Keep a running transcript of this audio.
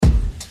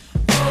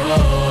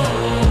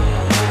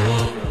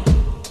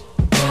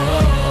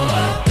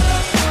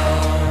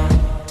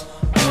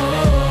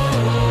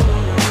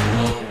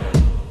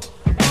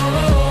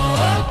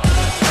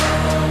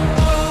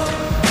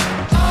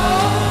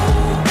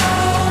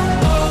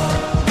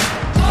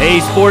Hey,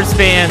 sports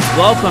fans,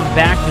 welcome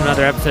back to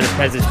another episode of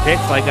Pez's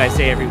Picks. Like I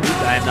say every week,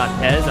 I am not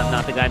Pez. I'm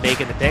not the guy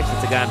making the picks.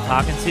 It's the guy I'm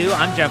talking to.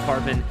 I'm Jeff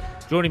Hartman.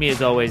 Joining me,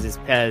 as always, is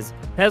Pez.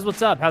 Pez,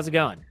 what's up? How's it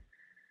going?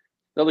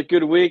 Another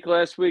good week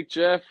last week,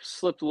 Jeff.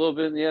 Slipped a little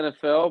bit in the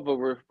NFL, but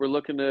we're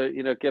looking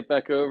to get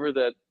back over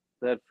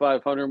that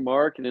 500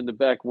 mark and into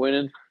back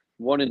winning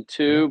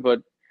 1-2.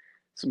 But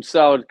some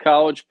solid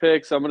college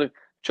picks. I'm gonna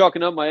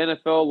chalking up my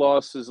NFL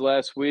losses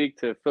last week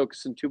to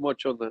focusing too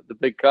much on the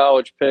big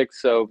college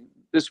picks. So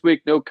this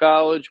week, no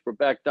college. We're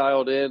back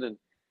dialed in, and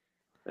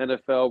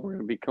NFL, we're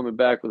gonna be coming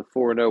back with a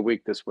 4-0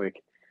 week this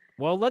week.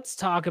 Well, let's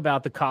talk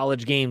about the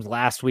college games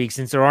last week.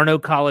 Since there are no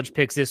college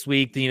picks this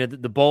week, the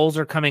bowls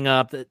are coming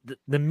up,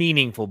 the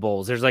meaningful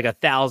bowls. There's like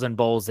 1,000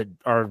 bowls that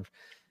are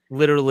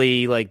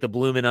literally like the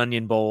Bloomin'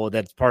 Onion Bowl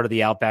that's part of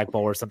the Outback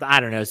Bowl or something. I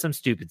don't know, some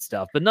stupid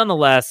stuff. But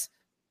nonetheless,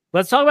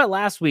 let's talk about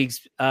last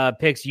week's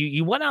picks.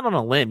 You went out on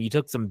a limb. You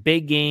took some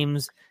big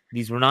games.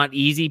 These were not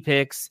easy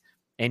picks,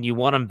 and you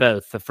won them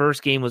both. The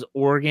first game was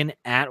Oregon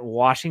at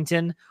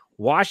Washington.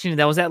 Washington,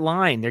 that was that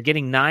line. They're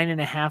getting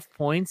 9.5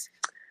 points.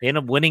 They end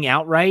up winning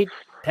outright.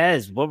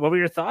 Pez, what were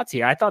your thoughts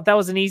here? I thought that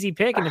was an easy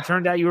pick, and it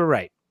turned out you were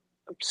right.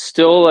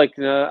 Still, I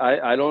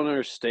don't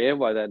understand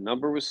why that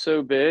number was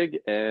so big.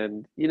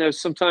 And,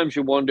 sometimes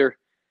you wonder,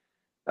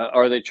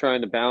 are they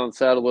trying to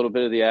balance out a little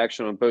bit of the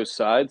action on both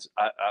sides?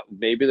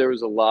 Maybe there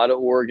was a lot of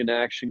Oregon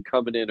action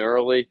coming in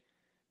early,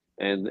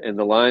 and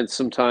the lines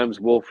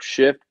sometimes will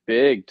shift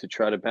big to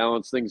try to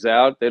balance things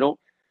out.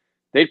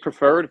 They'd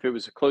prefer it if it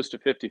was close to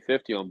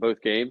 50-50 on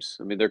both games.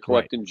 I mean, they're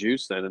collecting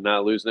juice then and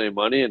not losing any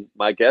money. And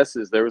my guess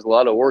is there was a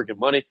lot of Oregon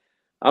money.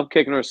 I'm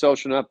kicking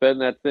ourselves for not betting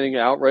that thing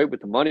outright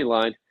with the money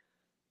line.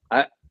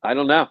 I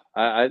don't know.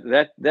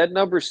 That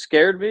number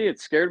scared me. It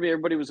scared me.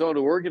 Everybody was on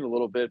to Oregon a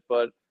little bit,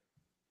 but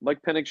Mike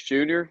Penix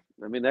Jr.,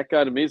 I mean, that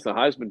guy to me is the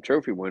Heisman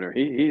Trophy winner.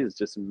 He is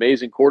just an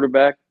amazing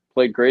quarterback,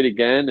 played great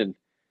again, and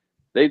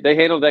they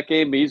handled that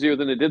game easier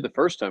than they did the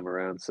first time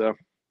around. So,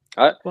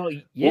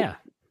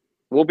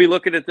 We'll be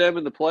looking at them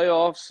in the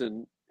playoffs,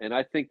 and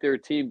I think they're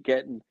a team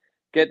getting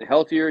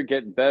healthier,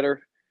 getting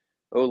better.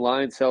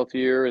 O-line's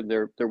healthier, and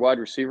their wide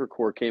receiver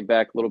core came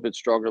back a little bit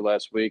stronger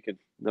last week, and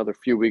another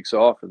few weeks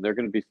off, and they're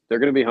going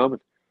to be humming.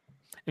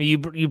 I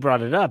mean, you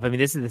brought it up. I mean,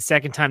 this is the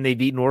second time they've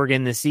beaten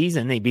Oregon this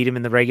season. They beat them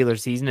in the regular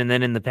season, and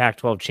then in the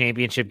Pac-12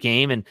 championship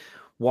game. And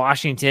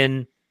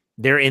Washington,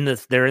 they're in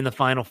the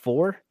Final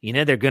Four.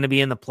 They're going to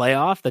be in the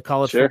playoff, the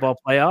college football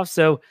playoff.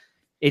 So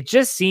it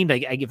just seemed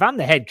like if I'm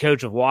the head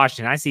coach of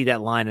Washington, I see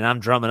that line and I'm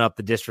drumming up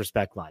the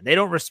disrespect line. They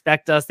don't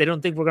respect us. They don't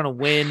think we're going to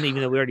win,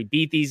 even though we already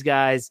beat these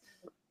guys.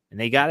 And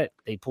they got it.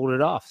 They pulled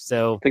it off.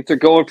 So I think they're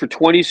going for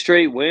 20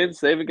 straight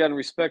wins. They haven't gotten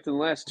respect in the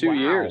last 2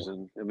 years.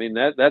 And I mean,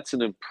 that's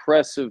an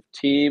impressive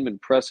team,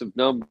 impressive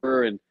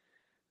number. And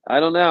I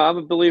don't know. I'm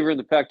a believer in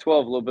the Pac-12 a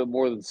little bit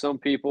more than some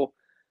people.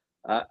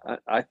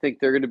 I think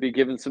they're going to be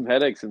given some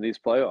headaches in these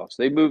playoffs.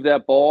 They move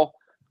that ball.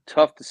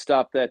 Tough to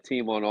stop that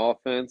team on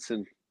offense.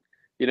 And,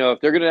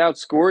 if they're going to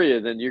outscore you,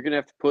 then you're going to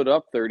have to put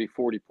up 30,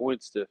 40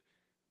 points to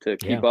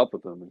keep up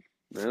with them. And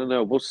I don't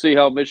know. We'll see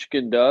how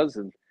Michigan does.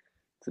 And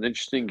it's an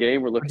interesting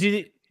game. We're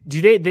looking.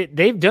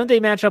 Don't they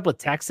match up with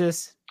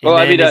Texas?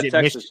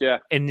 Texas, yeah.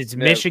 And it's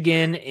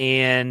Michigan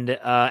and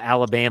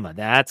Alabama.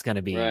 That's going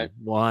to be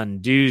one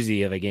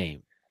doozy of a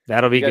game.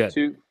 That'll be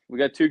good. We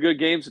got two good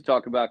games to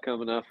talk about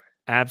coming up.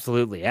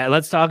 Absolutely.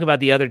 Let's talk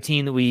about the other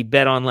team that we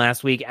bet on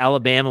last week.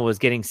 Alabama was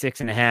getting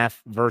 6.5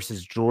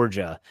 versus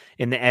Georgia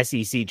in the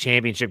SEC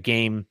championship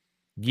game.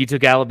 You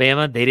took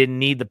Alabama. They didn't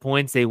need the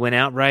points. They went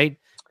outright.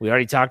 We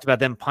already talked about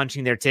them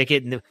punching their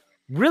ticket. And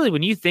really,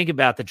 when you think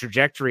about the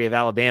trajectory of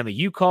Alabama,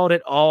 you called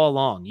it all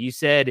along. You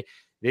said,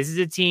 this is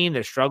a team,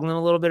 they're struggling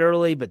a little bit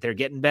early, but they're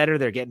getting better.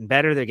 They're getting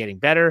better. They're getting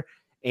better.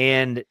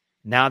 And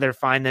now they're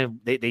fine.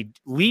 They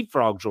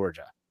leapfrog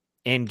Georgia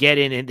and get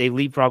in, and they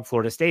leapfrog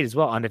Florida State as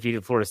well,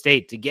 undefeated Florida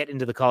State, to get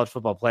into the college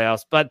football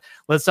playoffs. But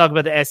let's talk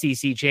about the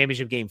SEC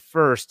championship game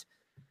first.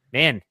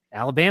 Man,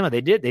 Alabama,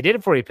 they did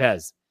it for you,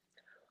 Pez.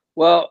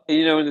 Well,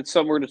 and it's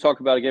something we're going to talk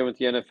about again with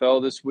the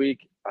NFL this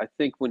week. I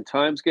think when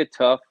times get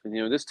tough,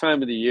 and this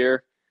time of the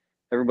year,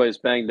 everybody's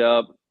banged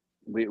up.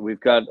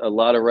 We've got a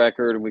lot of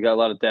record, and we got a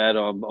lot of data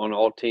on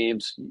all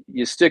teams.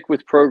 You stick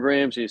with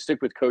programs, and you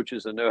stick with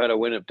coaches that know how to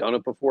win, have done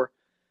it before,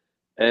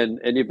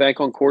 and you bank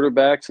on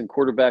quarterbacks and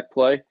quarterback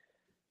play.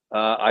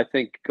 I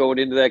think going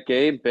into that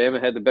game,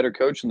 Bama had the better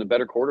coach and the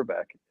better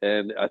quarterback,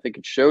 and I think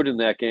it showed in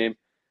that game.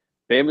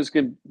 Bama's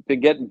been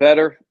getting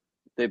better.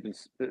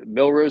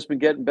 Milrow's been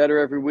getting better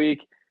every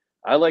week.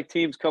 I like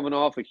teams coming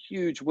off of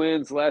huge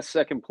wins,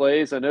 last-second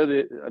plays. I know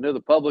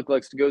the public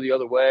likes to go the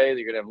other way.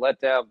 They're going to have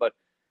letdown, but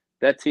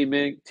that team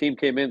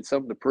came in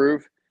something to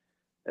prove.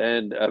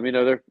 And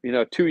they're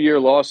 2-year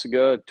loss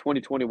ago,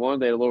 2021.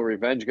 They had a little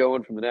revenge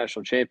going from the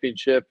national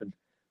championship, and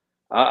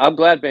I'm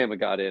glad Bama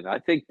got in. I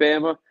think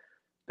Bama,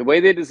 the way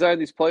they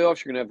designed these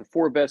playoffs, you're going to have the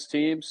 4 best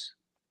teams.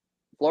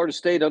 Florida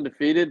State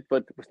undefeated,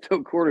 but with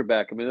no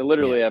quarterback. I mean, they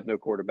literally have no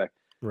quarterback.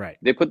 Right.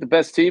 They put the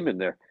best team in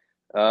there.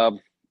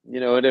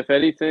 And if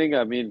anything,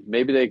 I mean,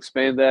 maybe they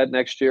expand that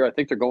next year. I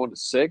think they're going to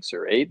 6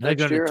 or 8 They're next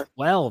going to year,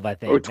 12, I or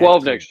think,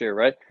 12 next year. next year,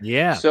 right?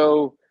 Yeah.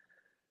 So,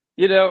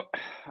 you know,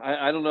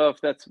 I don't know if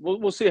that's.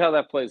 We'll see how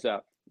that plays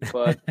out.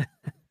 But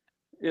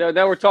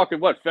now we're talking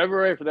what,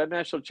 February for that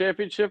national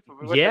championship?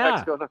 What the heck's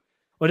Yeah. going on?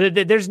 Well,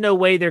 there's no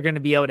way they're going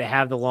to be able to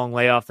have the long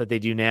layoff that they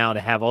do now to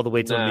have all the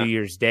way till New Nah,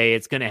 Year's Day.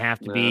 It's going to have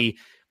to nah. be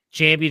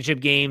championship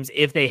games,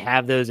 if they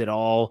have those at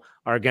all,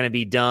 are going to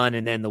be done.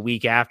 And then the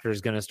week after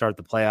is going to start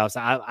the playoffs.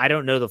 I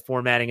don't know the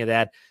formatting of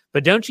that.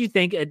 But don't you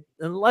think,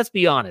 let's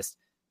be honest,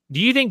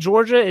 do you think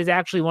Georgia is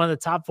actually one of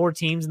the top 4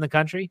 teams in the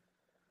country?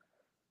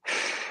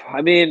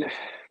 I mean,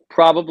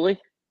 probably,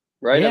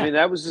 right? I Yeah, mean,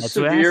 that was a that's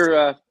what I asked you.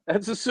 severe.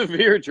 That's a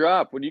severe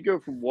drop when you go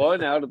from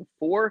 1 out of the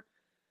 4.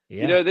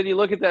 Yeah, Then you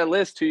look at that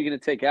list. Who are you going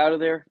to take out of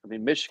there? I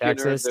mean, Michigan earned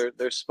Texas.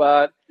 their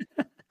spot.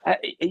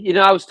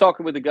 I was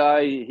talking with a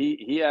guy.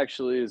 He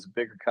actually is a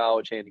bigger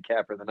college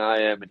handicapper than I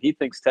am, and he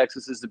thinks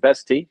Texas is the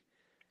best team.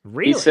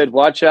 He said, Really?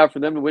 "Watch out for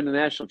them to win the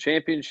national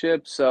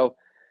championship." So,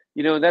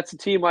 and that's a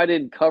team I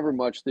didn't cover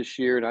much this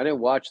year, and I didn't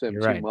watch them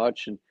You're too right.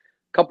 much. And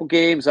a couple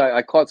games,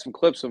 I caught some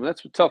clips of them.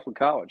 That's tough in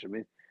college. I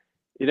mean,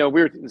 we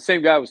were the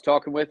same guy I was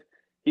talking with.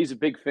 He's a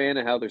big fan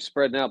of how they're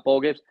spreading out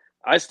bowl games.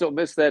 I still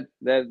miss that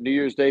New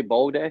Year's Day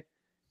bowl day.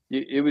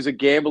 It was a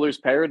gambler's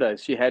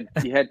paradise. You had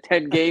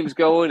 10 games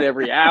going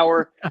every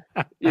hour.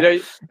 At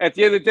the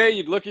end of the day,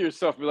 you'd look at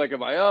yourself and be like,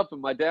 "Am I up?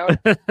 Am I down?"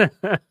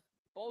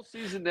 Whole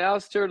season now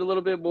has turned a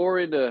little bit more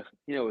into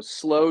a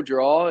slow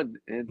draw, and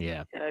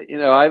Yeah.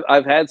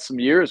 I've had some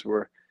years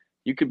where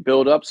you could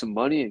build up some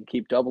money and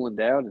keep doubling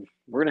down, and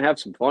we're gonna have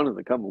some fun in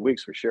the coming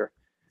weeks for sure.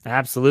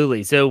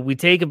 Absolutely. So we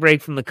take a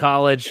break from the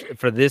college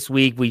for this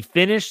week. We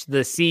finished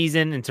the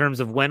season in terms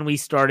of when we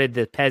started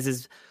the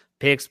Pez's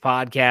Picks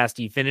podcast.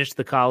 You finished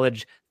the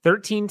college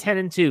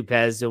 13-10-2,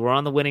 Pez. So we're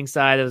on the winning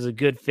side. It was a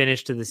good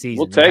finish to the We'll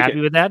season. You take happy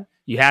it. with that?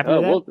 You happy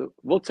with that?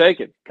 We'll take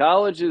it.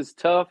 College is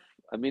tough.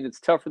 I mean, it's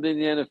tougher than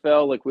the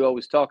NFL, like we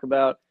always talk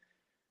about.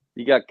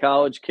 You got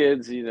college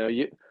kids.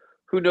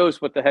 Who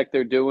knows what the heck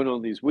they're doing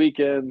on these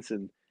weekends,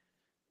 and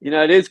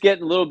it is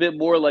getting a little bit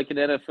more like an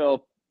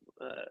NFL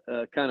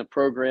kind of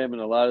program in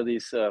a lot of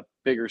these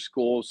bigger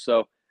schools.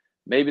 So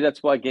maybe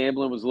that's why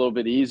gambling was a little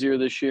bit easier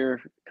this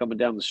year. Coming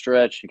down the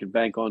stretch, you can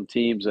bank on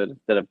teams that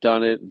have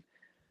done it. And,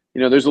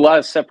 there's a lot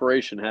of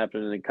separation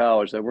happening in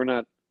college that we're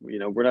not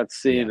Yeah,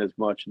 seeing as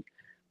much. And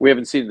we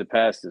haven't seen in the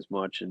past as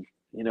much. And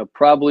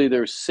probably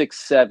there's 6,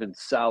 7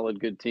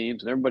 solid good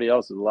teams, and everybody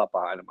else is a lot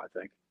behind them, I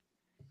think.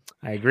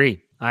 I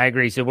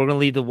agree. So we're going to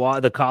leave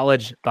the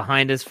college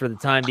behind us for the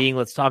time being.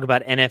 Let's talk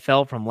about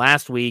NFL from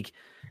last week.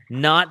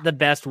 Not the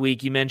best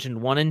week. You mentioned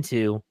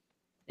 1-2.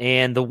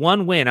 And the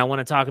one win, I want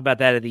to talk about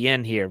that at the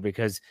end here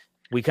because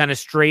we kind of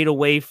strayed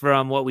away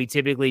from what we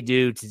typically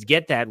do to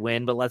get that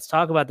win. But let's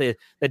talk about the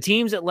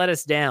teams that let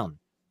us down.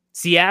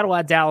 Seattle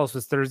at Dallas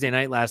was Thursday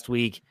night last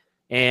week,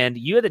 and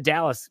you had the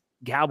Dallas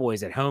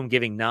Cowboys at home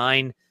giving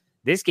 9.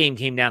 This game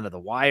came down to the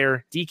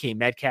wire. DK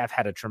Metcalf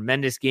had a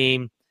tremendous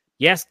game.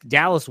 Yes,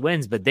 Dallas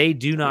wins, but they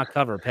do not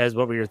cover. Pez,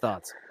 what were your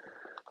thoughts?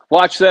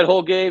 Watch that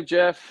whole game,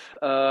 Jeff.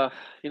 I'm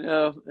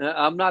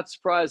not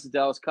surprised the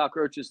Dallas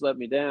Cockroaches let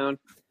me down.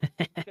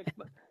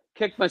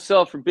 Kicked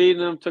myself for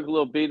beating them. Took a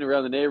little beating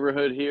around the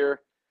neighborhood here.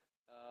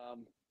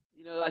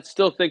 I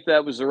still think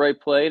that was the right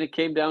play, and it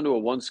came down to a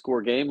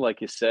one-score game,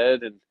 like you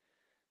said.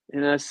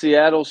 And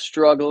Seattle's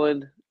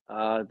struggling.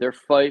 They're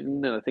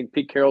fighting, and I think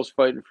Pete Carroll's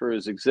fighting for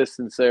his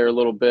existence there a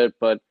little bit.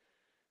 But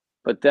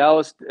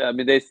Dallas, I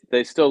mean,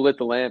 they still lit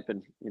the lamp,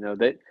 and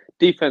they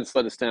defense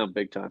let us down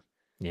big time.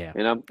 Yeah,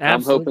 And I'm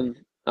absolutely.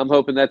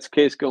 hoping that's the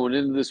case going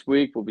into this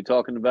week. We'll be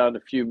talking about in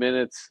a few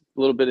minutes a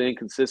little bit of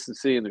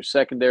inconsistency in their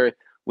secondary.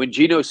 When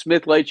Geno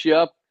Smith lights you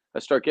up, I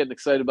start getting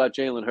excited about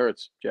Jalen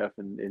Hurts, Jeff,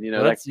 and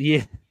that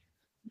Yeah.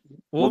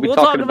 we'll be We'll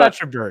talk talking about.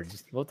 about your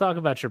birds. We'll talk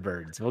about your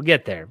birds. We'll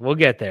get there. We'll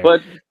get there.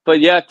 But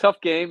yeah,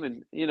 tough game,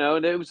 and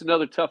and it was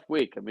another tough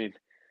week. I mean,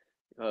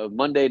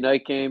 Monday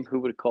night game, who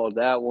would have called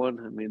that one?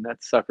 I mean,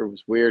 that sucker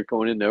was weird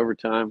going into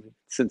overtime.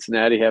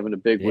 Cincinnati having a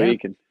big Yeah.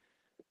 week, and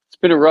it's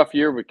been a rough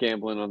year with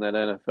gambling on that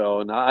NFL,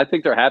 and I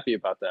think they're happy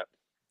about that.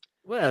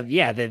 Well,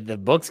 yeah, the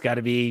book's got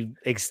to be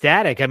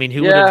ecstatic. I mean,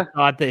 who would Yeah,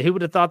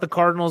 have thought the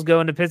Cardinals go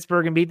into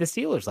Pittsburgh and beat the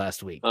Steelers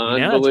last week? It's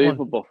one.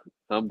 unbelievable,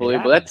 It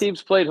unbelievable. That happens.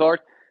 team's played hard.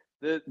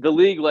 The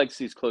league likes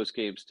these close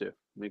games too.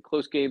 I mean,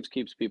 close games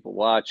keeps people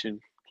watching,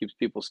 keeps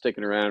people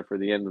sticking around for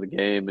the end of the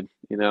game, and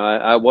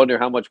I wonder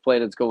how much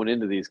planning's going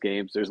into these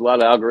games. There's a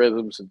lot of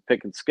algorithms and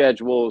picking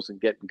schedules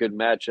and getting good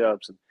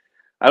matchups, and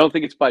I don't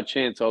think it's by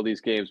chance all these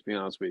games. To be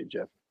honest with you,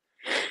 Jeff.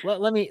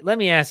 Let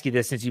me ask you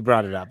this since you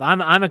brought it up.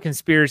 I'm a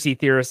conspiracy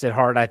theorist at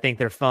heart. I think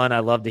they're fun. I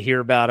love to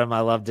hear about them. I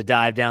love to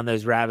dive down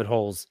those rabbit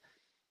holes.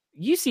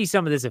 You see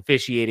some of this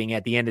officiating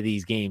at the end of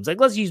these games. Like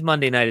let's use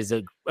Monday night as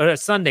a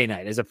Sunday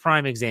night as a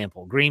prime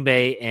example. Green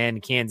Bay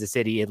and Kansas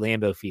City at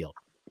Lambeau Field.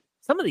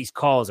 Some of these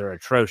calls are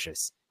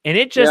atrocious. And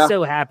it just Yeah,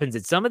 so happens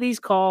that some of these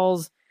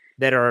calls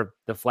that are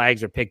the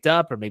flags are picked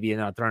up, or maybe they're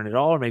not thrown at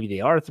all, or maybe they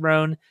are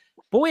thrown.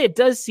 Boy, it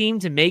does seem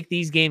to make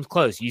these games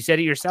close. You said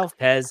it yourself,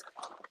 Pez.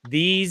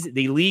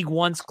 the league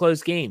wants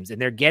close games,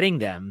 and they're getting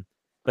them.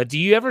 But do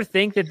you ever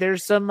think that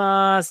there's some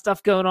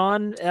stuff going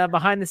on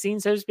behind the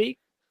scenes, so to speak?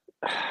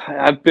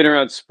 I've been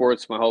around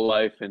sports my whole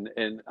life, and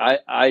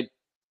I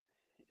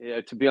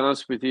to be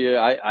honest with you,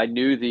 I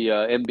knew the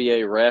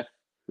NBA ref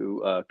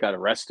who got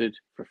arrested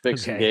for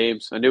fixing Okay.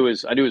 games. I knew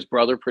his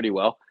brother pretty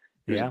well.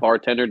 He was a Yeah.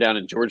 bartender down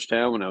in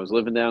Georgetown when I was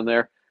living down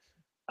there.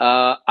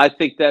 I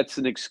think that's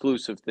an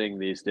exclusive thing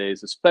these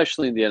days,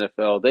 especially in the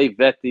NFL. They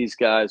vet these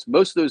guys.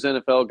 Most of those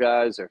NFL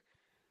guys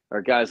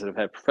are guys that have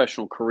had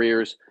professional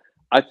careers.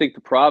 I think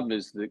the problem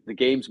is the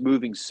game's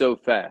moving so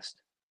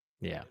fast.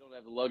 Yeah. They don't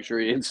have the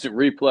luxury of instant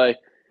replay.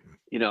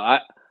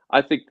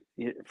 I think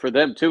for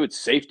them too, it's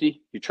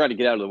safety. You're trying to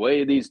get out of the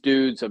way of these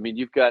dudes. I mean,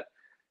 you've got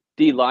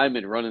D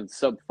linemen running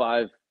sub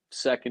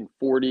 5-second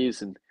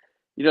 40s, and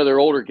they're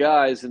older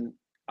guys, and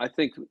I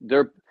think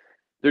they're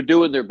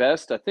doing their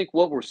best. I think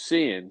what we're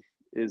seeing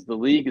is the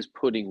league is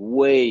putting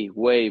way,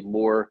 way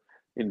more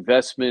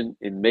investment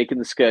in making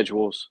the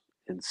schedules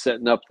and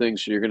setting up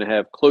things so you're going to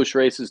have close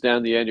races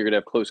down the end. You're going to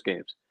have close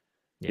games.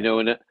 Yeah.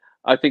 And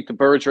I think the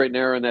Birds right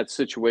now are in that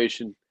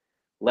situation.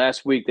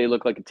 Last week, they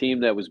looked like a team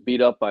that was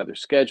beat up by their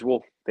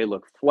schedule. They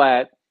looked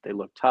flat. They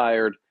looked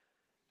tired.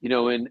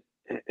 And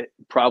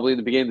probably in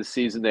the beginning of the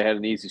season, they had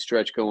an easy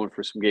stretch going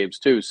for some games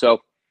too.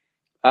 So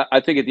I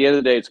think at the end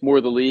of the day, it's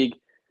more the league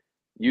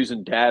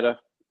using data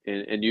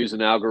and using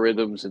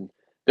algorithms, and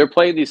they're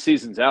playing these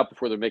seasons out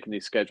before they're making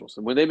these schedules.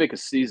 And when they make a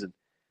season,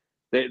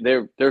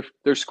 they're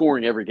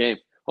scoring every game,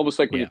 almost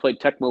like when you played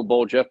Tecmo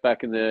Bowl, Jeff,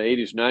 back in the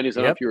 80s, 90s. I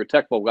don't know if you were a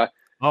Tech Bowl guy.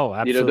 Oh,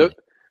 absolutely.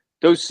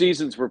 Those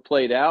seasons were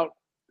played out,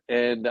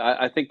 and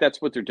I think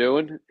that's what they're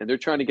doing. And they're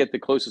trying to get the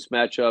closest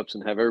matchups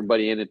and have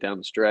everybody in it down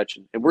the stretch.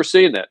 And we're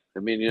seeing that. I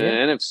mean,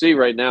 NFC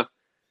right now,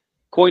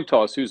 coin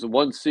toss, who's the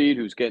 1 seed,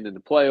 who's getting in the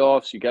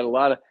playoffs. You got a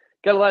lot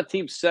of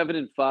teams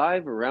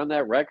 7-5 around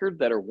that record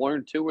that are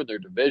 1-2 in their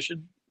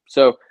division.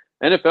 So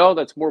NFL,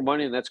 that's more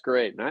money, and that's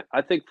great. And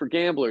I think for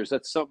gamblers,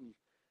 that's something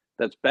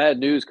that's bad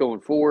news going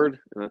forward,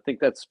 and I think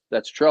that's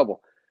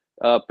trouble.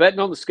 Betting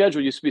on the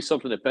schedule used to be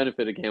something that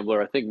benefited a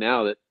gambler. I think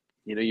now that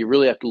you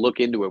really have to look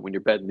into it when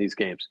you're betting these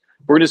games.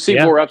 We're going to see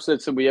more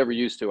upsets than we ever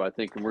used to, I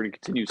think, and we're going to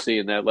continue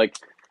seeing that. Like,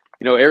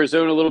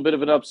 Arizona, a little bit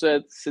of an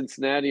upset.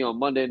 Cincinnati on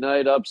Monday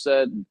night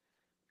upset.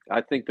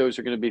 I think those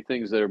are going to be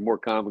things that are more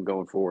common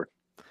going forward.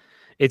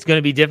 It's going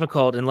to be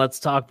difficult, and let's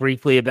talk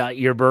briefly about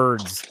your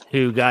Birds,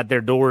 who got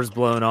their doors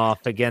blown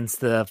off against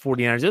the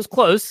 49ers. It was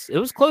close. It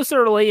was close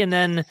early, and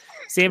then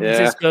San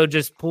Francisco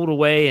just pulled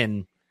away,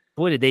 and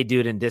boy, did they do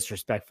it in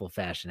disrespectful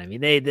fashion. I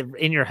mean, they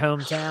in your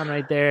hometown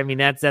right there. I mean,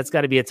 that's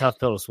got to be a tough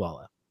pill to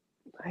swallow.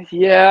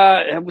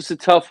 Yeah, it was a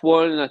tough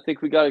one, and I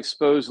think we got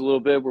exposed a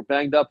little bit. We're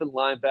banged up in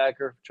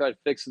linebacker. Tried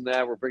fixing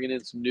that. We're bringing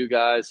in some new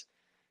guys.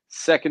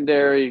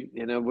 Secondary,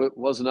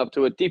 wasn't up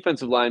to it.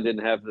 Defensive line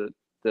didn't have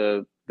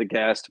the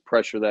gas to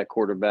pressure that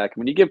quarterback.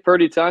 When you give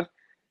Purdy time,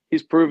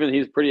 he's proven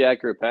he's a pretty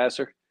accurate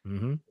passer.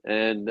 Mm-hmm.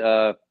 And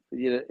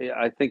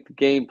I think the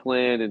game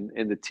plan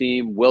and the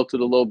team wilted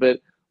a little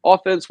bit.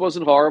 Offense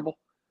wasn't horrible.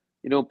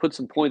 Put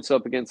some points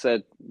up against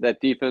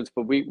that defense,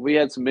 but we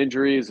had some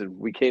injuries, and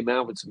we came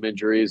out with some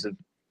injuries, and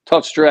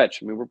tough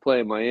stretch. I mean, we're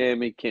playing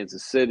Miami,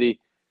 Kansas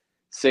City,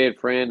 San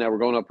Fran. Now we're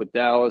going up with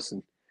Dallas,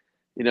 and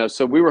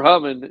so we were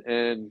humming.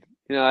 And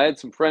I had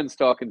some friends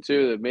talking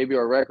too that maybe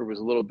our record was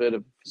a little bit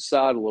of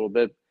facade, a little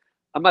bit.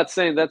 I'm not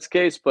saying that's the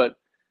case, but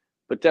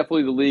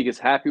definitely the league is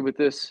happy with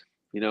this.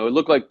 It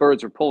looked like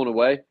Birds are pulling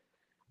away.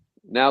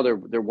 Now they're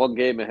 1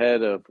 game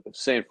ahead of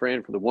San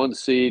Fran for the 1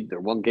 seed.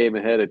 They're 1 game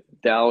ahead of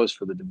Dallas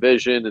for the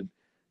division, and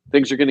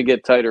things are going to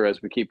get tighter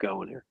as we keep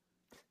going here.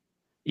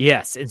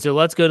 Yes, and so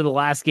let's go to the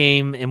last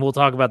game, and we'll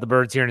talk about the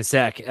Birds here in a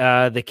sec.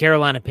 The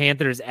Carolina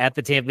Panthers at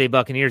the Tampa Bay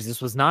Buccaneers.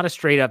 This was not a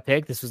straight-up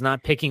pick. This was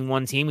not picking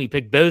one team. We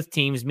picked both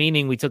teams,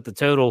 meaning we took the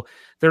total.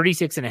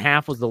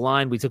 36.5 was the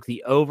line. We took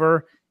the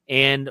over,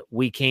 and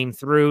we came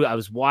through. I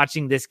was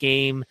watching this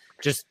game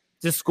just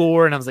to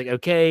score, and I was like,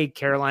 okay,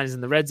 Carolina's in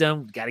the red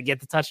zone. Got to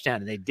get the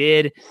touchdown, and they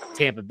did.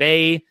 Tampa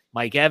Bay,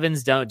 Mike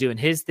Evans doing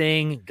his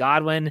thing.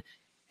 Godwin,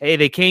 hey,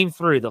 they came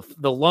through.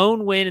 The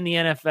lone win in the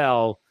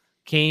NFL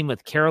came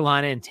with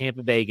Carolina and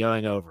Tampa Bay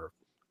going over.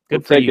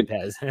 Good for you,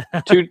 Pez.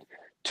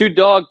 two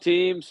dog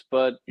teams,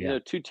 but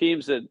 2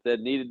 teams that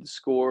needed to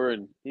score.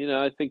 And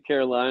I think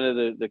Carolina,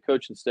 the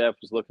coaching staff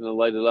was looking to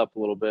light it up a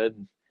little bit.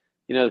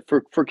 And,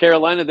 for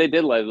Carolina, they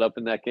did light it up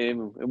in that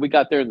game, and we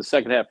got there in the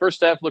second half.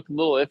 First half looked a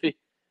little iffy,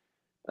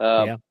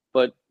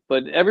 but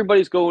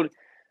everybody's going.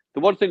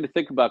 The one thing to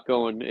think about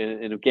going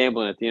and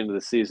gambling at the end of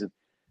the season,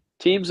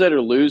 teams that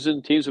are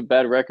losing, teams with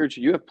bad records,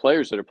 you have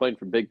players that are playing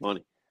for big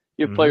money.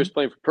 You have players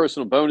playing for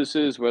personal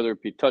bonuses, whether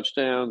it be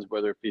touchdowns,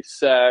 whether it be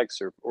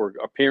sacks or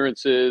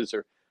appearances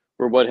or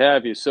what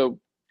have you. So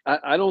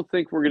I don't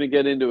think we're going to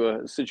get into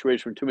a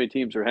situation where too many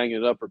teams are hanging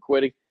it up or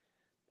quitting.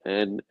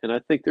 And I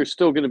think there's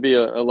still going to be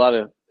a lot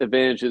of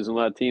advantages and a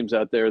lot of teams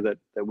out there that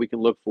we can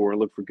look for and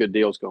look for good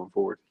deals going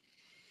forward.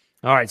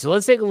 All right, so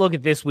let's take a look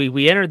at this week.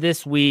 We entered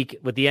this week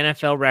with the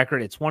NFL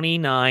record at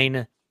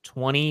 29,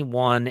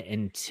 21,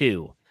 and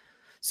 2.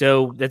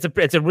 So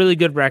it's a really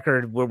good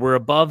record. We're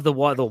above the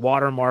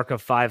watermark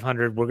of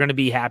 500. We're going to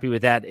be happy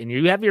with that. And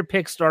you have your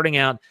picks starting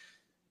out.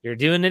 You're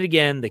doing it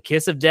again. The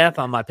kiss of death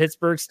on my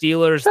Pittsburgh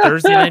Steelers,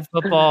 Thursday Night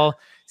Football,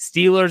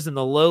 Steelers and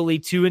the lowly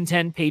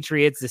 2-10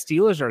 Patriots. The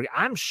Steelers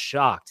I'm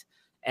shocked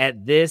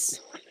at this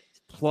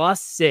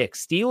 +6.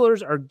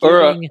 Steelers are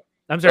giving,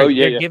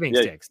 they're giving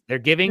 6. They're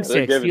giving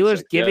 6.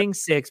 Steelers giving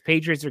 6.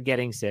 Patriots are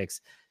getting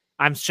 6.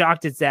 I'm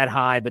shocked it's that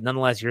high, but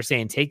nonetheless, you're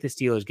saying take the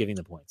Steelers giving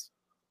the points.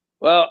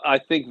 Well, I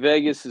think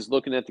Vegas is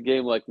looking at the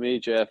game like me,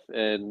 Jeff,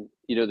 and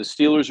the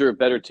Steelers are a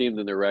better team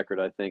than their record.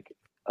 I think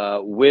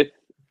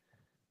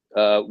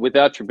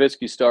without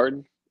Trubisky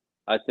starting,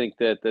 I think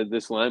that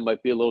this line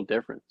might be a little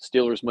different.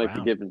 Steelers might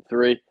be given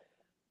 3.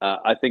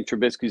 I think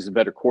Trubisky's a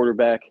better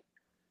quarterback.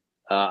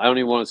 I don't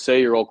even want to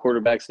say your old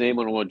quarterback's name.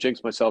 I don't want to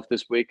jinx myself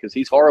this week because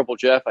he's horrible,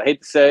 Jeff. I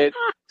hate to say it.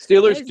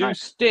 Steelers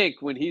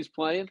stink when he's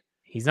playing.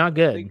 He's not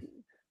good.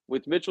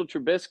 With Mitchell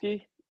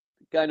Trubisky,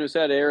 the guy knows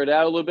how to air it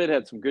out a little bit,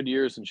 had some good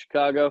years in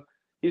Chicago.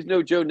 He's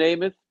no Joe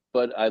Namath,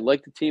 but I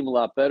like the team a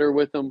lot better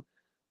with him.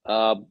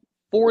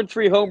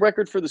 4-3 home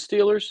record for the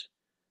Steelers.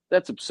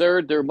 That's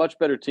absurd. They're a much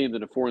better team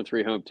than a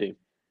 4-3 home team.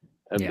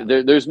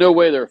 There's no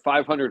way they're a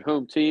 500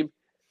 home team.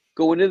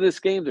 Going into this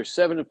game, they're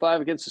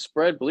 7-5 against the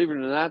spread. Believe it or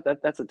not,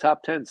 that's a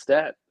top 10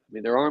 stat. I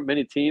mean, there aren't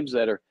many teams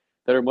that are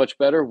much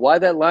better. Why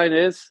that line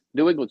is,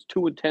 New England's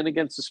 2-10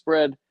 against the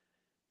spread,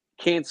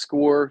 can't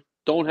score,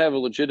 don't have a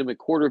legitimate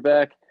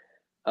quarterback,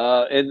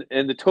 and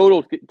the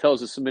total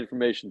tells us some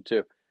information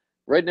too.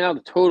 Right now, the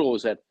total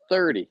is at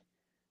 30.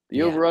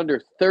 The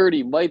over-under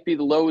 30 might be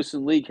the lowest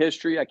in league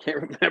history. I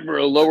can't remember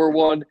a lower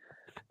one.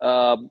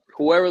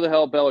 Whoever the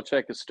hell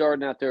Belichick is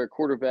starting out there at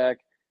quarterback,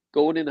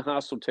 going into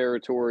hostile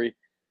territory.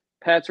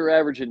 Pats are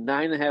averaging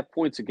 9.5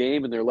 points a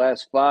game in their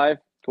last 5,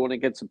 going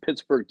against the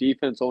Pittsburgh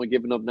defense, only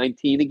giving up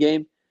 19 a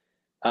game.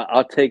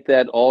 I'll take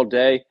that all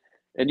day.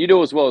 And you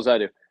know as well as I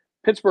do,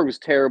 Pittsburgh was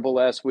terrible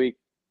last week.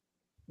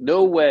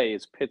 No way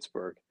is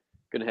Pittsburgh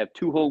going to have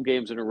 2 home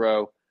games in a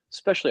row,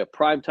 especially a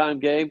primetime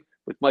game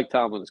with Mike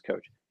Tomlin as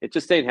coach. It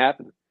just ain't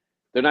happening.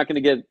 They're not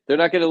going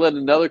to let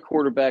another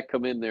quarterback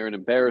come in there and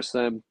embarrass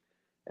them.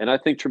 And I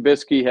think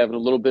Trubisky having a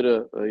little bit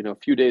of a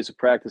few days of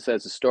practice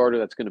as a starter,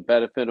 that's going to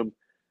benefit him.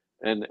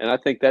 And I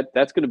think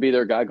that's going to be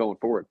their guy going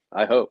forward.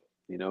 I hope.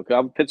 I'm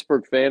a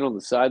Pittsburgh fan on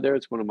the side there.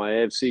 It's one of my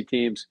AFC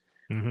teams.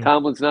 Mm-hmm.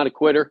 Tomlin's not a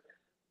quitter.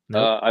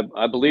 Nope.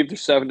 I believe they're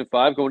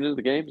 7-5 going into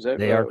the game. Is that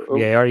they are?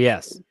 They are.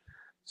 Yes.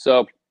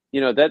 So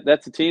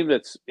that's a team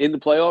that's in the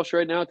playoffs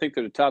right now. I think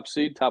they're the top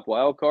seed, top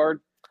wild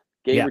card.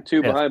 Game or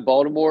two behind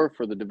Baltimore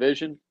for the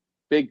division.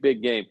 Big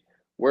game.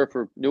 Where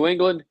for New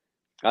England,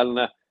 I don't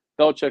know.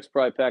 Belichick's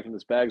probably packing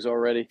his bags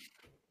already.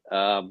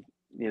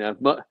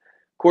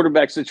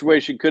 Quarterback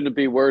situation couldn't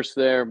be worse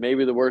there.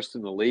 Maybe the worst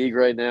in the league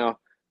right now.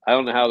 I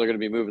don't know how they're going to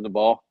be moving the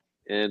ball.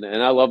 And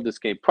I love this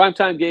game.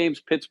 Primetime games,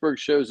 Pittsburgh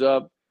shows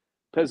up.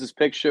 Pez's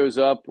pick shows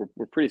up.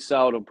 We're pretty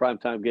solid on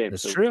primetime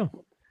games. That's true.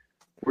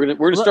 We're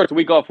gonna start the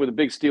week off with a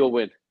big Steel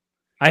win.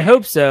 I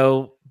hope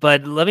so.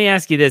 But let me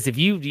ask you this: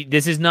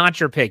 this is not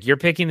your pick, you're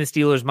picking the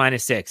Steelers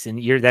 -6,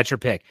 and that's your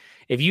pick.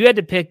 If you had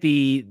to pick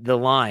the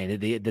line,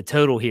 the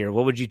total here,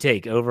 what would you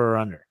take, over or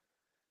under?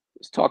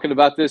 Was talking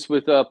about this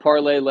with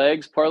Parlay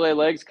Legs. Parlay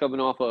Legs coming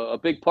off a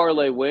big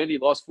parlay win. He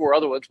lost 4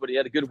 other ones, but he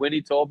had a good win,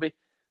 he told me.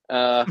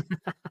 I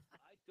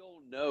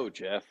don't know,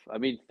 Jeff. I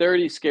mean,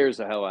 30 scares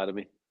the hell out of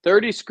me.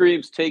 30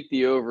 screams take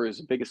the over is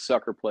the biggest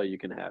sucker play you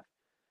can have.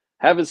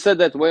 Having said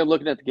that, the way I'm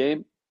looking at the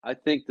game, I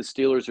think the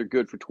Steelers are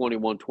good for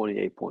 21,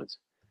 28 points.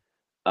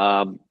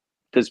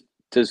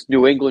 Does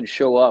New England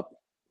show up?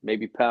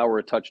 Maybe power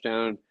a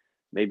touchdown,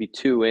 maybe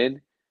 2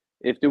 in.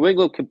 If New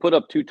England can put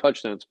up 2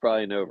 touchdowns,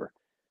 probably an over.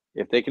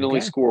 If they can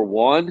only score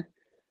 1,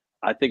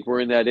 I think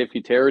we're in that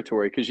iffy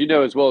territory. Because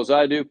as well as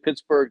I do,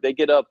 Pittsburgh, they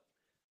get up,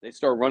 they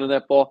start running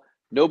that ball.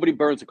 Nobody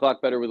burns the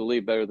clock better with a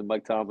lead better than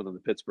Mike Tomlin and the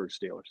Pittsburgh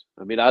Steelers.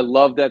 I mean, I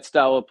love that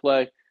style of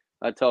play.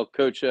 I tell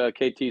Coach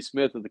KT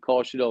Smith at the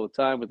call sheet all the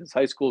time with his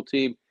high school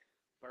team,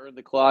 burn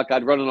the clock.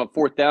 I'd run it on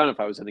 4th down if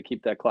I was going to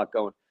keep that clock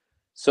going.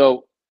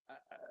 So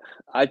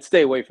I'd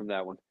stay away from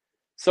that one.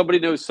 Somebody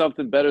knows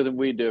something better than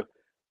we do.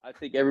 I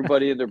think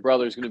everybody and their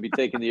brother is going to be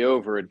taking the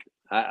over, and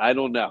I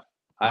don't know.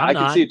 I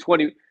can see a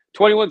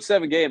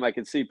 21-7 game. I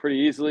can see pretty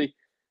easily.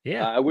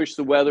 Yeah. I wish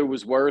the weather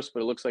was worse, but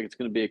it looks like it's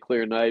going to be a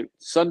clear night.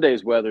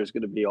 Sunday's weather is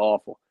going to be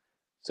awful.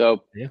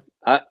 So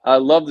I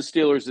love the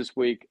Steelers this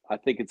week. I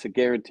think it's a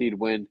guaranteed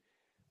win.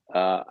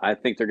 I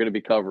think they're going to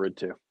be covering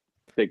too.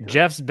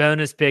 Jeff's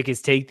bonus pick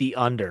is take the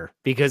under,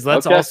 because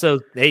New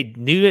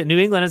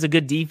England has a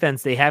good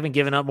defense. They haven't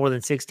given up more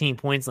than 16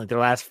 points in their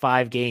last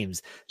 5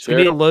 games. It's going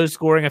to be a low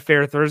scoring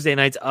affair. Thursday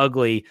night's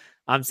ugly.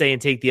 I'm saying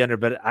take the under,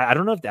 but I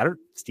don't know if that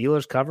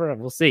Steelers cover.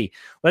 We'll see.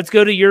 Let's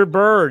go to your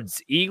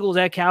birds. Eagles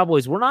at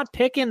Cowboys. We're not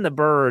picking the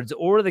birds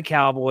or the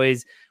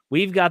Cowboys.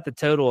 We've got the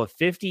total of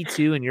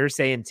 52, and you're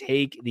saying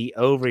take the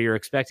over. You're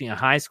expecting a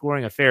high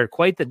scoring affair.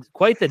 Quite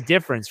the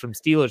difference from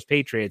Steelers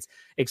Patriots.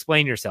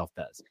 Explain yourself,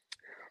 Bez.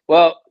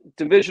 Well,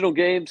 divisional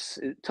games,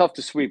 tough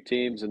to sweep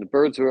teams, and the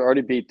Birds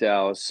already beat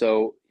Dallas.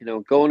 So,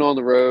 going on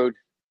the road,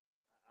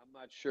 I'm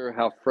not sure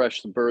how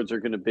fresh the Birds are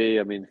going to be.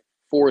 I mean,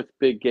 fourth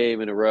big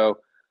game in a row.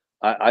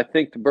 I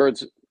think the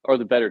Birds are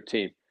the better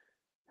team.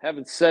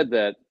 Having said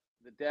that,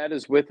 the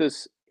data's with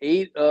us.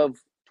 8 of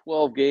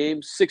 12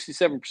 games,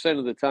 67%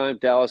 of the time,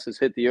 Dallas has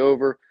hit the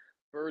over.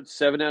 Birds,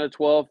 7 out of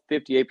 12,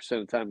 58%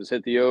 of the time has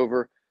hit the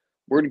over.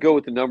 We're going to go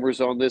with the numbers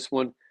on this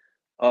one.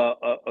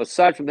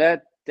 Aside from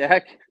that,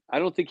 Dak, I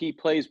don't think he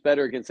plays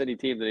better against any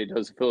team than he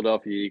does the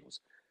Philadelphia Eagles.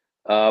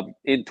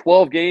 In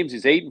 12 games,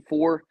 he's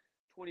 8-4,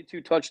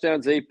 22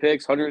 touchdowns, 8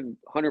 picks,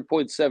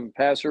 100.7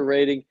 passer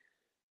rating.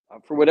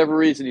 For whatever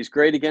reason, he's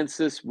great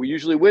against us. We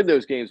usually win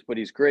those games, but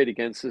he's great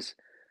against us.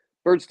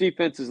 Birds'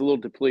 defense is a little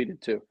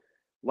depleted, too.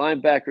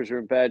 Linebackers are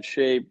in bad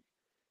shape.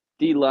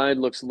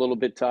 D-line looks a little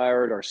bit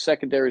tired. Our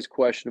secondary is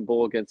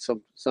questionable against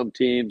some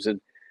teams.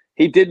 And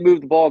he did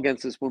move the ball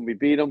against us when we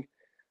beat him.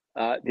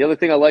 The other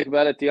thing I like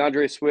about it,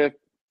 DeAndre Swift,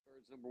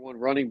 number 1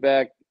 running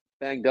back,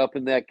 banged up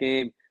in that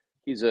game.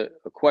 He's a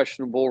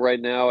questionable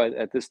right now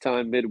at this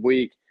time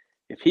midweek.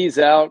 If he's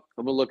out,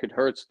 I'm going to look at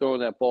Hurts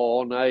throwing that ball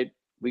all night.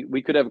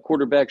 We could have a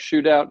quarterback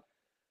shootout.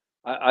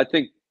 I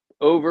think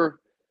over.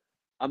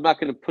 I'm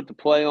not going to put the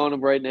play on them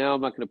right now.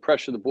 I'm not going to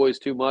pressure the boys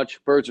too much.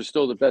 Birds are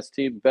still the best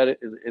team bet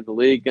in the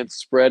league against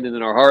the spread and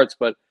in our hearts,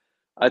 but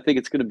I think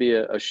it's going to be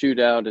a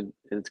shootout and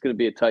it's going to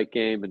be a tight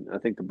game, and I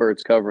think the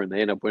Birds cover and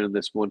they end up winning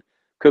this one.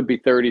 Could be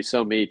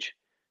 30-some each.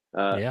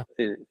 Yeah.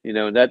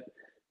 And that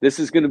this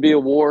is going to be a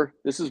war.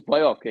 This is a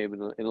playoff game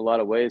in a lot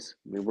of ways.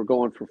 I mean, we're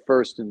going for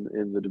first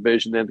in the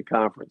division and the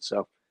conference,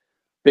 so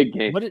big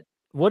game.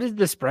 What is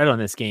the spread on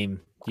this game?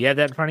 Do you have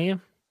that in front of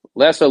you?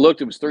 Last I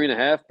looked, it was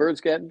 3.5.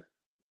 Birds getting.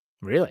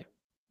 Really?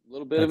 A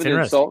little bit of an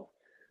insult.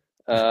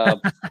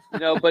 But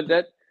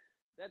that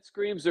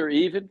screams they're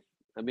even.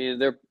 I mean,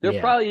 they're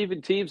probably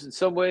even teams in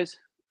some ways.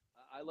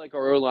 I like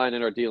our O-line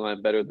and our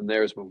D-line better than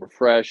theirs when we're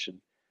fresh. And,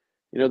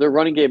 their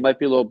running game might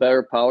be a little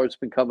better. Pollard's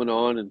been coming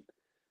on, and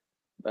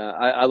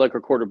I like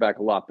our quarterback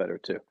a lot better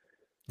too.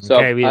 So,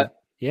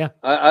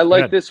 I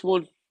like this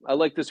one. I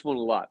like this one a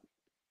lot.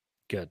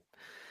 Good.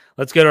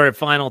 Let's go to our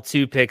final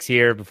 2 picks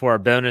here before our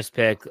bonus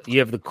pick. You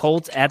have the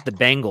Colts at the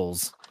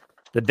Bengals.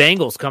 The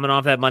Bengals coming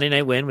off that Monday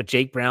night win with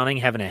Jake Browning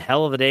having a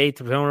hell of a day,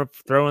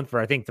 throwing for,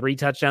 I think, 3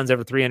 touchdowns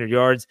over 300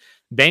 yards.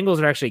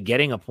 Bengals are actually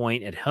getting a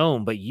point at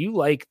home, but you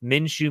like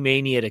Minshew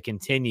mania to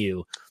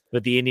continue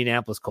with the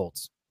Indianapolis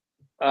Colts.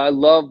 I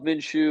love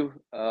Minshew.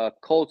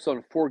 Colts on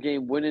a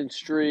 4-game winning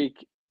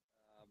streak,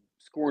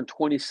 scoring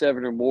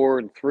 27 or more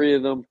in 3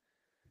 of them.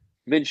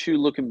 Minshew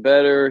looking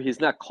better. He's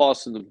not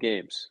costing them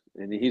games,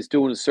 and he's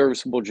doing a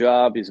serviceable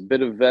job. He's a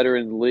bit of a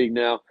veteran in the league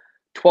now.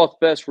 12th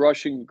best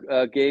rushing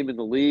game in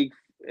the league,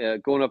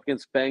 going up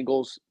against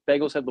Bengals.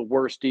 Bengals have the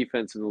worst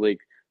defense in the league.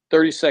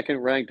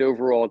 32nd ranked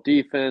overall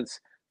defense,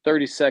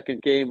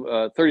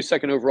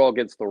 32nd overall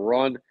against the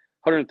run,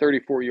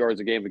 134 yards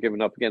a game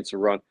giving up against the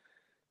run.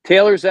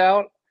 Taylor's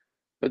out,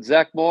 but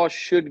Zach Moss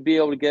should be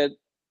able to get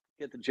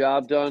the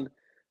job done.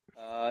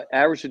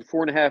 Averaging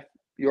 4.5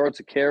 yards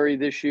a carry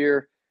this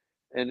year.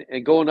 And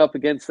going up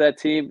against that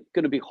team,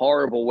 going to be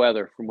horrible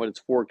weather from what it's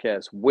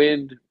forecast.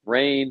 Wind,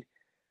 rain,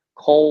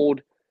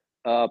 cold.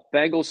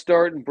 Bengals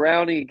starting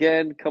Browning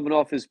again, coming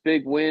off his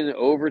big win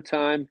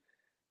overtime.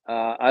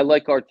 I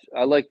like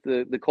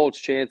the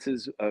Colts'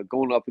 chances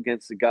going up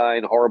against the guy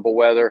in horrible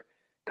weather,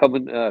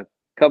 coming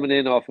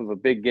in off of a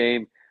big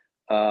game.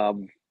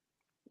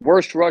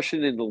 Worst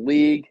rushing in the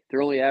league.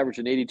 They're only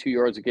averaging 82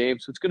 yards a game,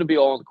 so it's going to be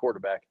all on the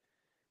quarterback.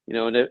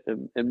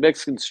 And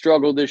Mixon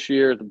struggled this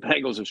year. The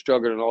Bengals have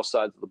struggled on all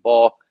sides of the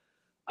ball.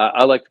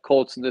 I like the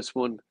Colts in this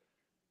one.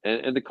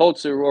 And the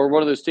Colts are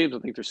one of those teams. I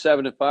think they're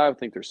 7-5. I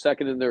think they're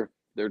second in their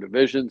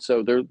division.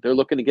 So they're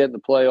looking to get in the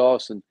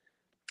playoffs. And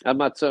I'm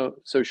not so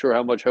sure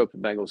how much hope the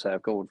Bengals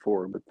have going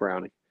forward with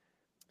Browning.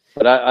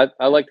 But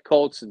I like the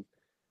Colts, and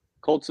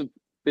Colts have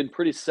been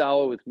pretty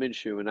solid with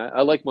Minshew. And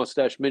I like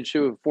Mustache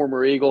Minshew, a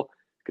former Eagle.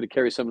 Going to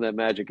carry some of that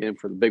magic in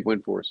for the big win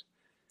for us.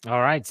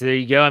 All right, so there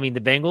you go. I mean, the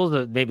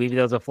Bengals, maybe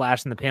there was a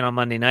flash in the pan on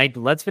Monday night.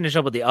 But let's finish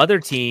up with the other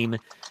team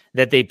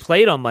that they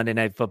played on Monday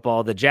Night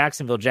Football, the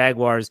Jacksonville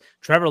Jaguars.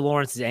 Trevor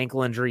Lawrence's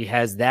ankle injury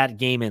has that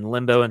game in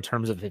limbo in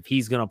terms of if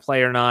he's going to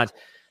play or not.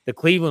 The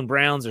Cleveland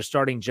Browns are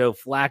starting Joe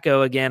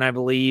Flacco again, I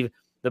believe.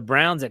 The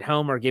Browns at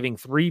home are giving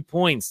 3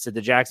 points to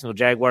the Jacksonville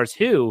Jaguars,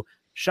 who,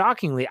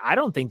 shockingly, I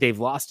don't think they've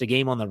lost a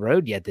game on the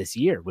road yet this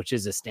year, which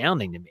is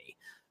astounding to me.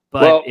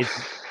 But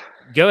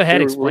go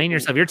ahead, explain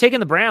yourself. You're taking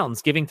the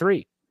Browns, giving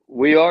 3.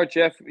 We are,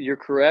 Jeff. You're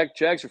correct.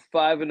 Jags are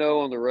 5-0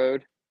 on the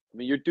road. I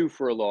mean, you're due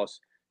for a loss.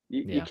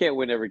 You can't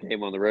win every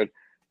game on the road.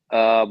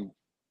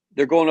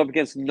 They're going up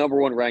against the number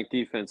 1 ranked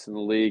defense in the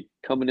league,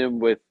 coming in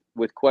with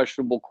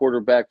questionable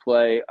quarterback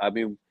play. I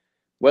mean,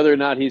 whether or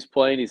not he's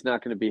playing, he's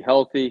not going to be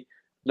healthy.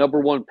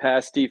 Number 1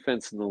 pass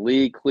defense in the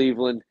league,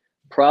 Cleveland.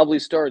 Probably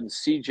starting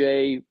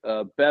C.J.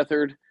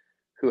 Beathard,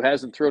 who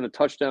hasn't thrown a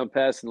touchdown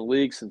pass in the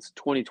league since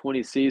the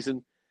 2020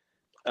 season.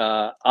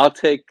 I'll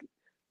take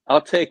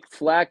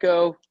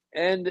Flacco.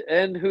 And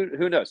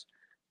who knows?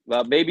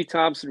 Maybe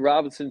Thompson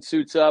Robinson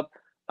suits up.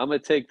 I'm going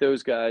to take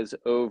those guys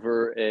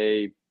over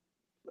a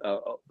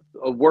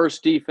a worse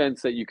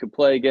defense that you could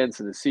play against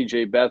than a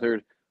C.J.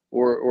 Beathard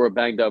or a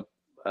banged up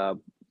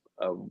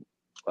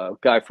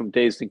guy from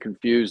Dazed and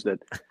Confused that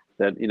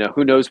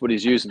who knows what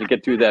he's using to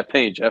get through that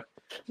pain, Jeff.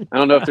 I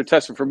don't know if they're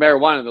testing for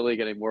marijuana in the league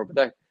anymore,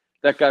 but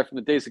that guy from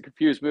the Dazed and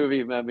Confused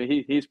movie, I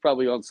mean, he's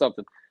probably on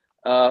something.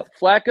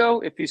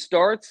 Flacco, if he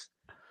starts,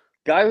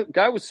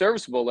 guy was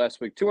serviceable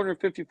last week.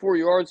 254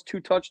 yards, 2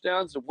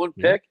 touchdowns, and 1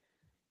 pick.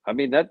 I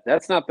mean,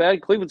 that's not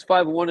bad. Cleveland's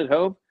 5-1 at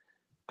home.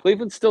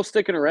 Cleveland's still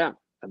sticking around.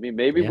 I mean,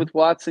 maybe with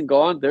Watson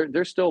gone,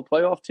 they're still a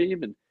playoff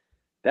team, and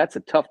that's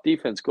a tough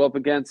defense to go up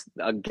against.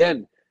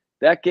 Again,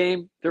 that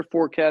game, they're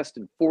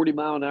forecasting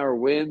 40-mile-an-hour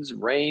winds,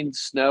 rain,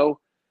 snow.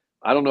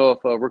 I don't know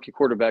if a rookie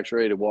quarterback's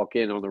ready to walk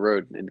in on the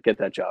road and get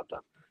that job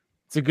done.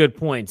 It's a good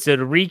point. So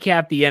to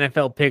recap the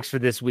NFL picks for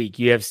this week,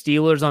 you have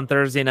Steelers on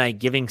Thursday night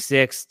giving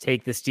 6,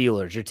 take the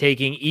Steelers. You're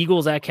taking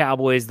Eagles at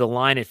Cowboys, the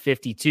line at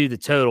 52, the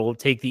total,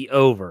 take the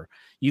over.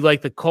 You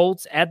like the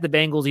Colts at the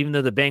Bengals, even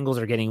though the Bengals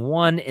are getting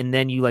 1, and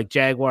then you like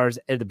Jaguars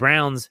at the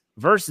Browns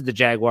versus the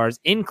Jaguars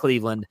in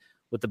Cleveland,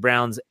 with the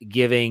Browns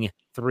giving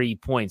 3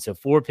 points. So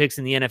 4 picks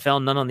in the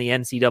NFL, none on the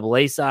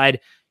NCAA side.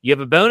 You have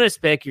a bonus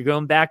pick. You're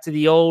going back to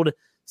the old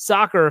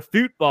soccer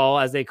football,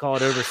 as they call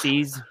it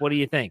overseas. What do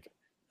you think?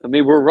 I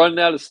mean, we're running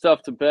out of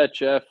stuff to bet,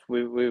 Jeff.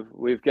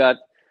 We've got,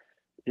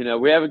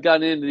 we haven't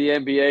gotten into the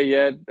NBA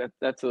yet.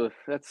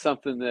 That's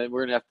something that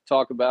we're gonna have to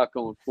talk about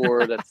going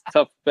forward. That's a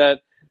tough bet.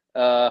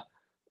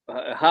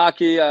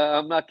 Hockey,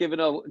 I'm not giving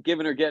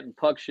or getting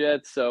pucks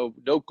yet, so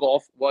no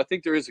golf. Well, I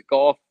think there is a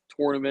golf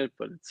tournament,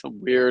 but it's some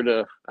weird,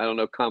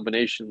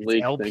 combination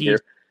league thing here.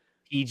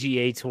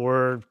 PGA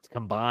Tour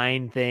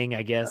combined thing,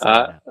 I guess.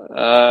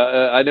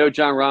 I know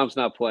John Rahm's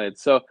not playing,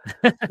 so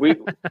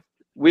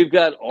we've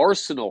got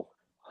Arsenal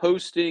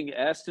hosting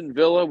Aston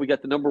Villa. We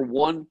got the number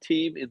 1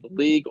 team in the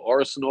league,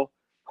 Arsenal,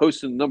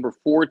 hosting the number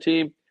 4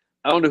 team.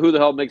 I don't know who the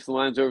hell makes the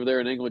lines over there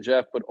in England,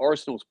 Jeff, but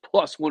Arsenal's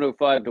plus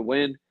 105 to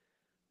win.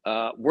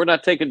 We're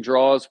not taking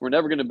draws. We're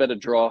never going to bet a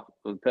draw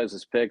on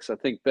Pez's picks. I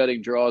think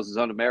betting draws is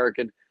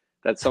un-American.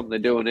 That's something they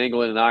do in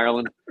England and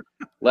Ireland.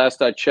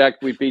 Last I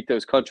checked, we beat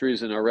those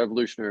countries in our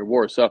Revolutionary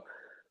War. So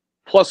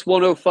plus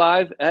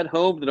 105 at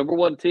home, the number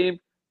 1 team,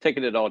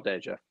 taking it all day,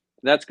 Jeff.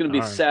 And that's going to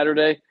be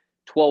Saturday,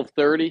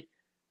 12:30.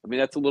 I mean,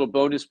 that's a little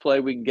bonus play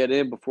we can get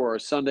in before our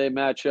Sunday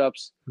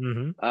matchups.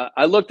 Mm-hmm.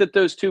 I looked at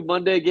those 2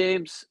 Monday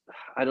games.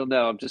 I don't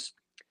know. I'm just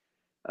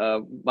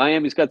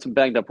Miami's got some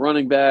banged up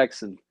running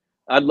backs, and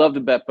I'd love to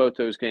bet both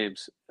those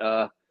games.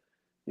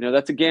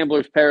 That's a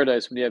gambler's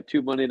paradise when you have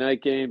 2 Monday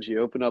night games.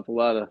 You open up a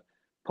lot of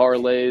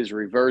parlays,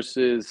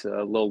 reverses,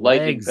 a little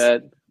lightning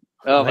bet.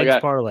 Oh, my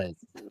God. Parlays.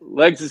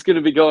 Legs is going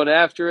to be going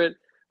after it.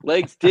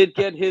 Legs did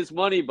get his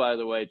money, by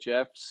the way,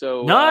 Jeff.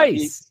 So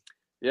nice.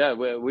 We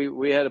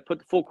had to put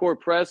the full court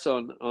press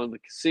on the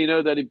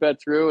casino that he bet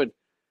through, and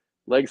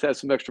Legs has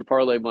some extra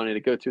parlay money to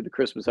go through the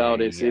Christmas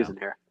holiday season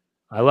here.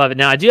 I love it.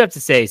 Now, I do have to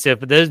say, so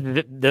for those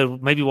that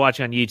may be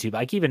watching on YouTube,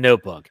 I keep a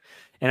notebook,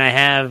 and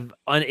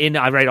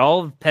I write all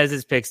of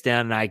Pez's picks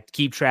down, and I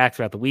keep track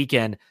throughout the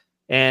weekend,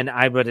 and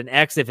I wrote an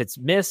X if it's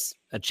miss,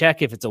 a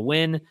check if it's a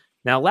win.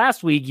 Now,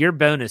 last week, your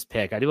bonus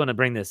pick, I do want to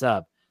bring this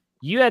up.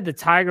 You had the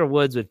Tiger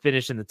Woods would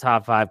finish in the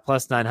top 5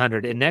 plus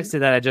 900, and next to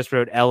that, I just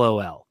wrote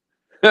LOL.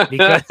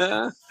 Because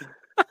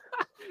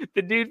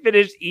the dude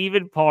finished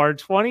even par,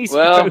 20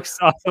 strokes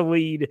off the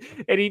lead,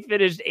 and he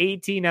finished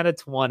 18 out of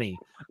 20.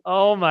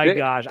 Oh, my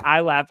gosh. I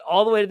laughed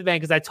all the way to the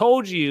bank because I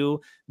told you,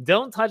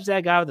 don't touch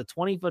that guy with a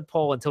 20-foot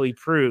pole until he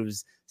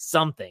proves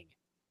something.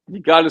 You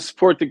got to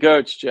support the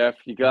goats, Jeff.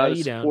 You got to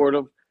support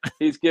him.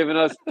 He's given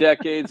us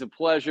decades of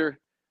pleasure.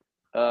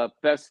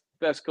 Best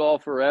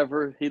golfer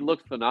ever. He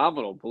looked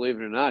phenomenal, believe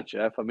it or not,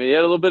 Jeff. I mean, he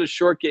had a little bit of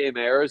short game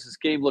errors. His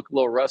game looked a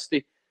little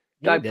rusty.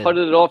 Guy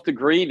putted it off the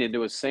green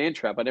into a sand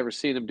trap. I never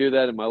seen him do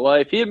that in my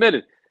life. He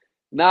admitted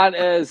not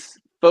as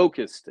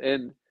focused.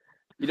 And,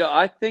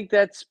 I think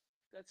that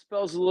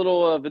spells a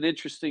little of an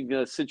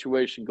interesting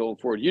situation going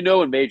forward.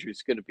 In major,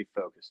 he's going to be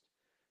focused.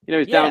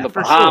 He's down in the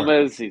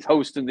Bahamas. Sure. He's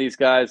hosting these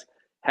guys.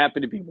 Happy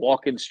to be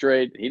walking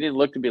straight. He didn't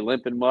look to be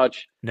limping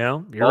much.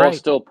 No, you're Ball right.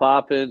 Still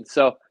popping.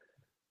 So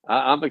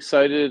I'm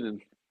excited,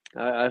 and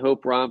I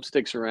hope Rahm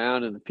sticks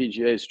around and the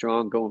PGA is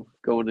strong going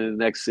into the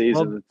next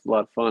season. It's a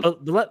lot of fun.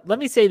 Let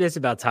me say this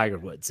about Tiger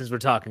Woods, since we're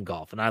talking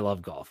golf, and I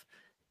love golf.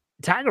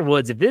 Tiger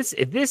Woods, if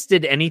this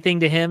did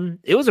anything to him,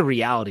 it was a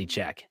reality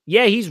check.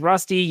 Yeah, he's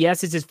rusty.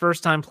 Yes, it's his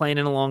first time playing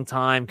in a long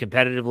time,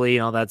 competitively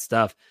and all that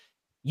stuff.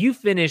 You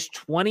finished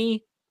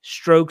 20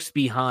 strokes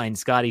behind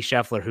Scotty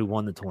Scheffler, who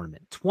won the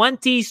tournament.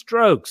 20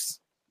 strokes.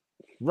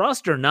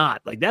 Rust or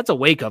not, that's a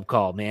wake-up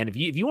call, man. If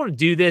you want to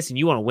do this and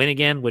you want to win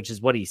again, which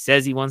is what he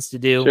says he wants to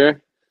do, sure,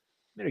 you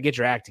better get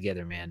your act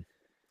together, man,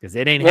 because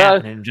it ain't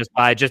happening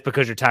just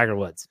because you're Tiger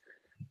Woods.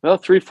 Well,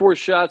 3-4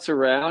 shots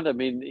around. I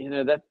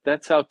mean,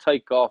 that's how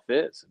tight golf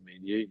is. I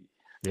mean,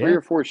 3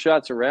 or 4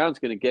 shots around is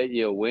going to get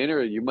you a win,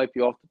 or you might be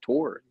off the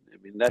tour. I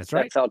mean, that's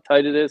right. That's how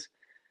tight it is.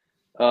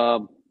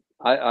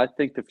 I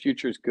think the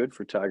future is good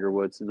for Tiger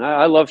Woods, and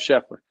I love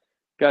Scheffler.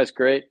 Guy's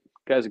great.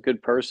 Guy's a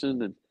good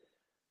person, and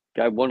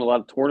Guy won a lot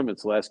of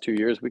tournaments the last 2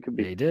 years. We could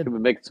be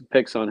making some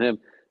picks on him.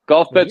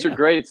 Golf bets are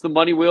great. It's the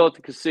money wheel at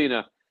the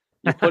casino.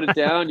 You put it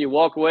down, you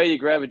walk away, you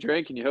grab a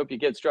drink, and you hope you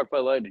get struck by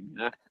lightning. You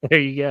know? There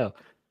you go.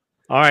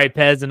 All right,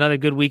 Pez, another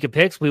good week of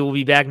picks. We will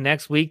be back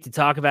next week to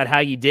talk about how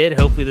you did.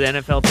 Hopefully the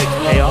NFL picks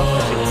pay off,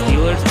 especially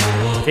the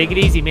Steelers. Take it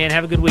easy, man.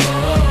 Have a good week.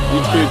 You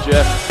too,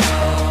 Jeff.